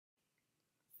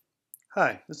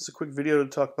Hi, this is a quick video to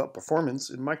talk about performance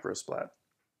in MicroSplat.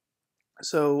 I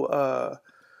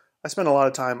spend a lot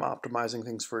of time optimizing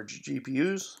things for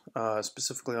GPUs,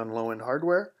 specifically on low-end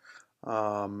hardware.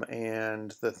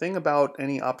 And the thing about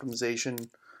any optimization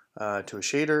to a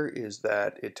shader is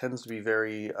that it tends to be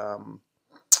very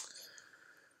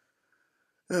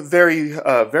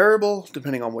variable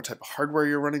depending on what type of hardware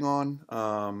you're running on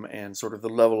and sort of the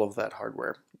level of that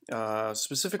hardware.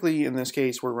 Specifically, in this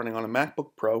case, we're running on a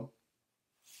MacBook Pro.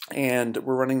 And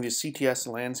we're running the Cts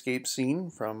Landscape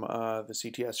Scene from the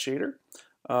Cts shader.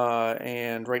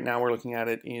 And right now we're looking at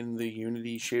it in the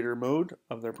Unity shader mode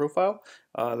of their profile.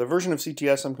 The version of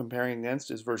CTS I'm comparing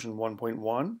against is version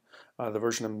 1.1. The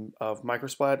version of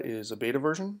MicroSplat is a beta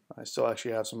version. I still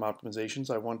actually have some optimizations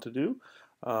I want to do.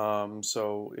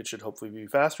 So it should hopefully be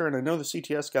faster. And I know the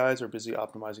CTS guys are busy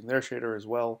optimizing their shader as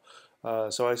well.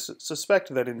 So I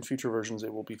suspect that in future versions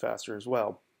it will be faster as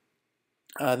well.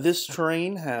 This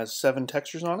terrain has 7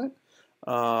 textures on it,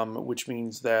 which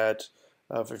means that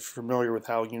if you're familiar with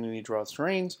how Unity draws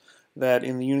terrains, that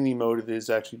in the Unity mode it is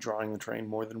actually drawing the terrain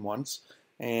more than once.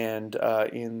 And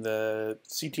in the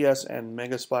CTS and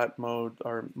MegaSplat mode,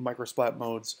 or MicroSplat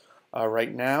modes,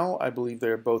 right now, I believe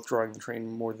they're both drawing the terrain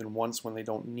more than once when they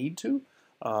don't need to.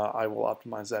 I will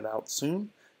optimize that out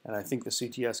soon, and I think the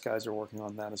CTS guys are working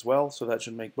on that as well, so that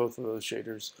should make both of those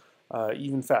shaders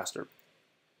even faster.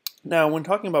 Now, when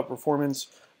talking about performance,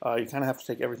 you kind of have to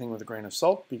take everything with a grain of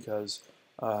salt because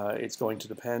it's going to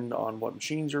depend on what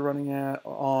machines you're running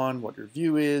on, what your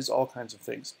view is, all kinds of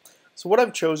things. So what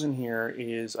I've chosen here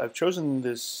is I've chosen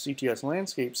this CTS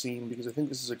Landscape Scene because I think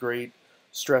this is a great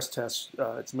stress test.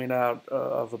 It's made out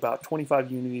of about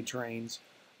 25 Unity terrains.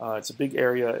 It's a big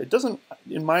area. It doesn't,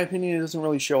 in my opinion, it doesn't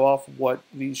really show off what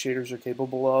these shaders are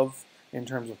capable of in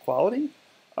terms of quality.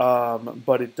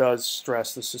 But it does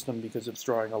stress the system because it's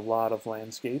drawing a lot of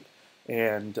landscape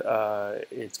and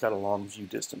it's got a long view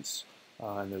distance.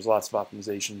 And there's lots of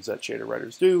optimizations that shader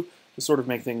writers do to sort of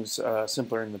make things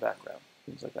simpler in the background,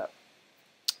 things like that.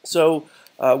 So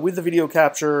with the video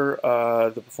capture,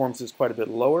 the performance is quite a bit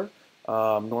lower.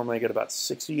 Normally I get about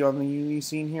 60 on the Unity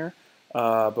scene here,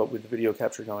 but with the video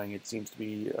capture going, it seems to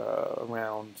be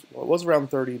around, well, it was around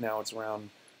 30, now it's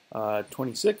around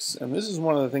 26, and this is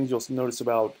one of the things you'll notice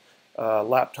about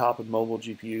laptop and mobile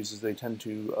GPUs is they tend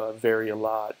to vary a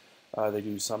lot. They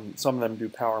do some of them do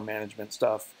power management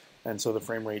stuff, and so the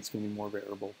frame rates can be more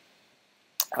variable.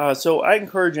 So I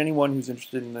encourage anyone who's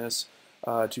interested in this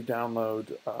to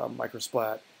download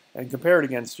MicroSplat and compare it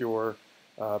against your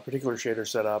particular shader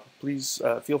setup. Please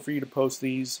feel free to post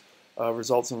these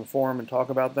results in the forum and talk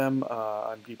about them.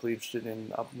 I'm deeply interested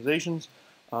in optimizations.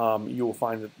 You will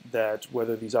find that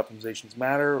whether these optimizations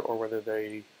matter or whether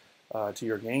they, to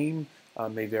your game,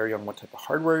 may vary on what type of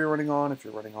hardware you're running on. If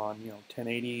you're running on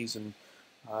 1080s and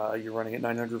you're running at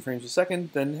 900 frames a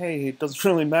second, then hey, it doesn't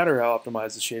really matter how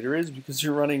optimized the shader is because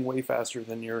you're running way faster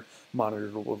than your monitor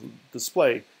will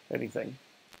display anything.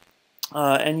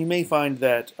 And you may find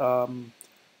that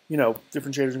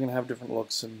different shaders are going to have different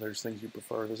looks and there's things you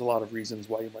prefer. There's a lot of reasons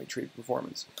why you might trade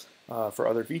performance for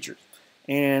other features.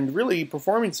 And really,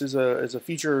 performance is a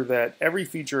feature that every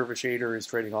feature of a shader is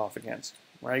trading off against,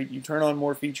 right? You turn on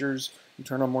more features, you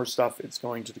turn on more stuff, it's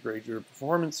going to degrade your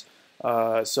performance.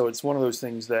 So it's one of those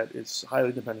things that it's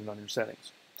highly dependent on your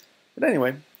settings. But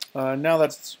anyway, now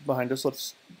that's behind us,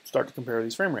 let's start to compare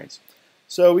these frame rates.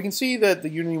 So we can see that the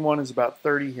Unity one is about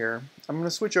 30 here. I'm going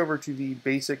to switch over to the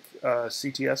basic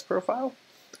CTS profile.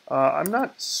 I'm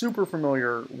not super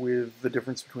familiar with the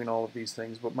difference between all of these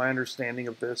things, but my understanding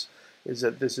of this is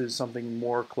that this is something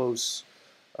more closely,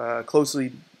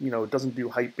 it doesn't do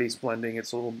height-based blending.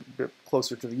 It's a little bit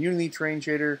closer to the Unity terrain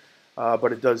shader,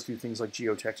 but it does do things like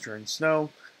geotexture and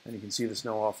snow, and you can see the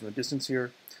snow off in the distance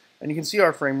here. And you can see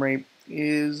our frame rate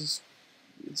it's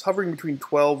hovering between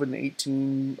 12 and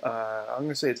 18. I'm going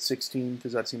to say it's 16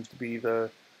 because that seems to be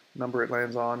the number it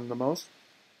lands on the most.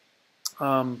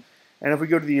 And if we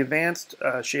go to the advanced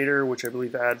shader, which I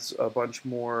believe adds a bunch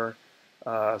more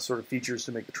sort of features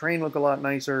to make the terrain look a lot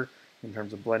nicer in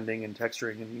terms of blending and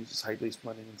texturing and uses height-based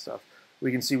blending and stuff,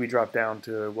 we can see we drop down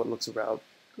to what looks about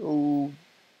 12.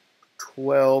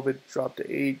 It dropped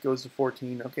to 8, goes to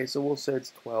 14. Okay, so we'll say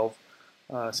it's 12.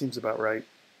 Seems about right.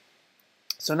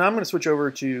 So now I'm going to switch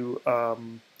over to,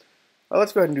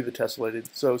 let's go ahead and do the tessellated.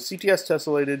 So CTS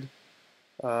tessellated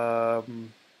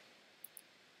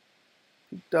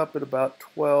peaked up at about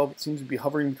 12. It seems to be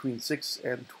hovering between 6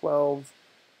 and 12.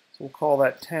 So we'll call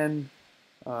that 10,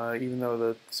 even though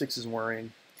the 6 is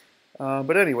worrying.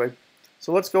 But anyway,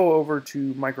 so let's go over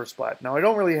to MicroSplat. Now I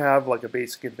don't really have like a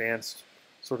basic advanced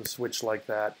sort of switch like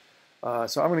that.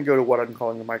 So I'm going to go to what I'm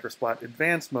calling the MicroSplat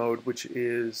Advanced mode, which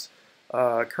is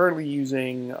currently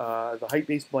using the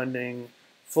height-based blending,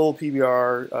 full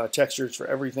PBR textures for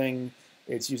everything.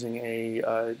 It's using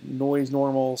a noise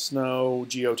normal, snow,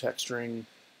 geotexturing.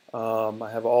 I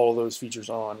have all of those features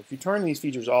on. If you turn these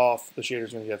features off, the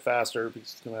shader's going to get faster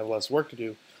because it's going to have less work to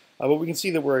do. But we can see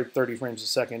that we're at 30 frames a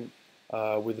second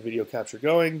with the video capture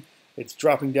going. It's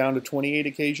dropping down to 28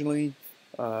 occasionally,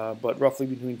 but roughly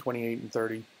between 28 and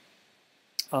 30.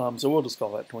 So we'll just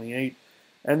call that 28.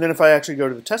 And then if I actually go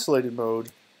to the tessellated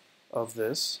mode of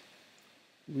this,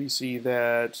 we see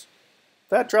that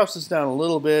that drops us down a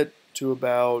little bit to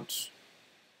about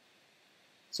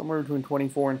somewhere between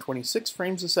 24 and 26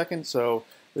 frames a second. So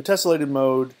the tessellated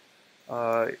mode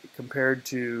compared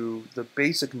to the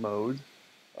basic mode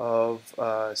of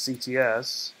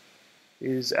CTS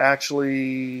is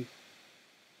actually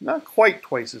not quite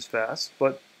twice as fast,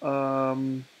 but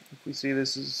if we see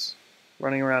this is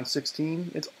running around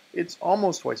 16, it's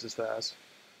almost twice as fast,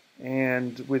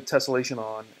 and with tessellation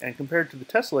on. And compared to the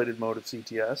tessellated mode of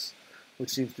CTS, which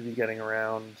seems to be getting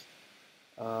around,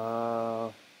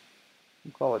 we'll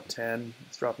call it 10.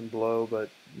 It's dropping below, but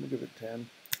we'll give it 10.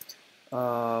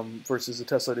 Versus the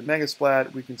tessellated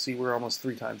MegaSplat, we can see we're almost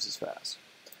 3 times as fast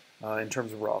in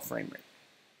terms of raw frame rate.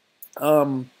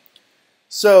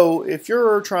 So if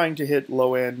you're trying to hit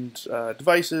low-end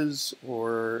devices,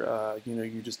 or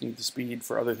you just need the speed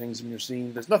for other things in your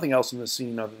scene, there's nothing else in the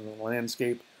scene other than the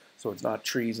landscape, so it's not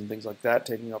trees and things like that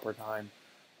taking up our time.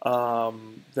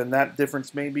 Then that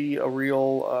difference may be a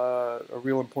real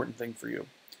important thing for you.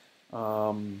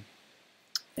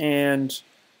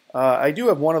 I do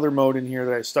have one other mode in here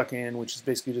that I stuck in, which is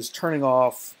basically just turning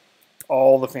off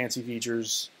all the fancy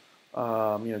features,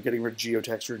 getting rid of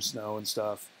geotexture and snow and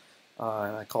stuff.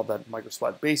 And I called that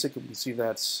MicroSplat Basic. You can see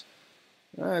that's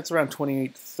it's around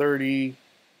 28 to 30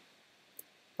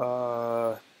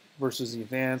 versus the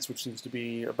Advanced, which seems to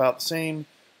be about the same.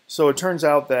 So it turns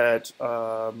out that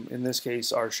in this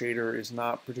case, our shader is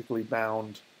not particularly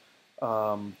bound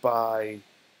by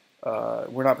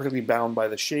we're not particularly bound by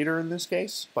the shader in this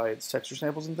case, by its texture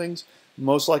samples and things.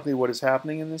 Most likely what is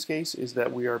happening in this case is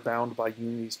that we are bound by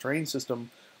Unity's terrain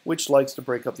system, which likes to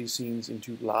break up these scenes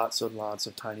into lots and lots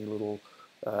of tiny little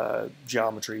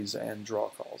geometries and draw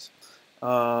calls.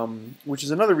 Which is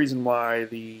another reason why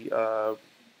the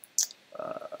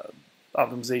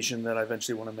optimization that I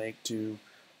eventually want to make to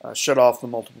shut off the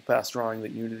multiple pass drawing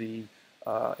that Unity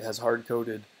has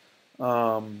hard-coded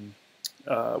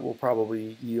will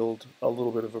probably yield a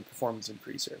little bit of a performance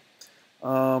increase here.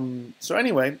 So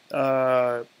anyway,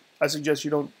 I suggest you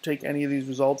don't take any of these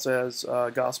results as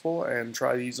gospel and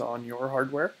try these on your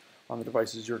hardware, on the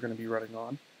devices you're going to be running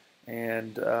on.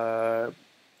 And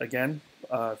again,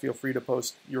 feel free to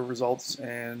post your results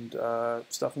and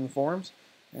stuff in the forums,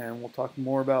 and we'll talk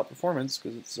more about performance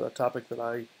because it's a topic that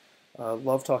I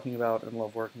love talking about and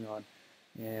love working on.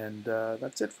 And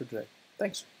that's it for today.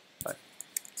 Thanks.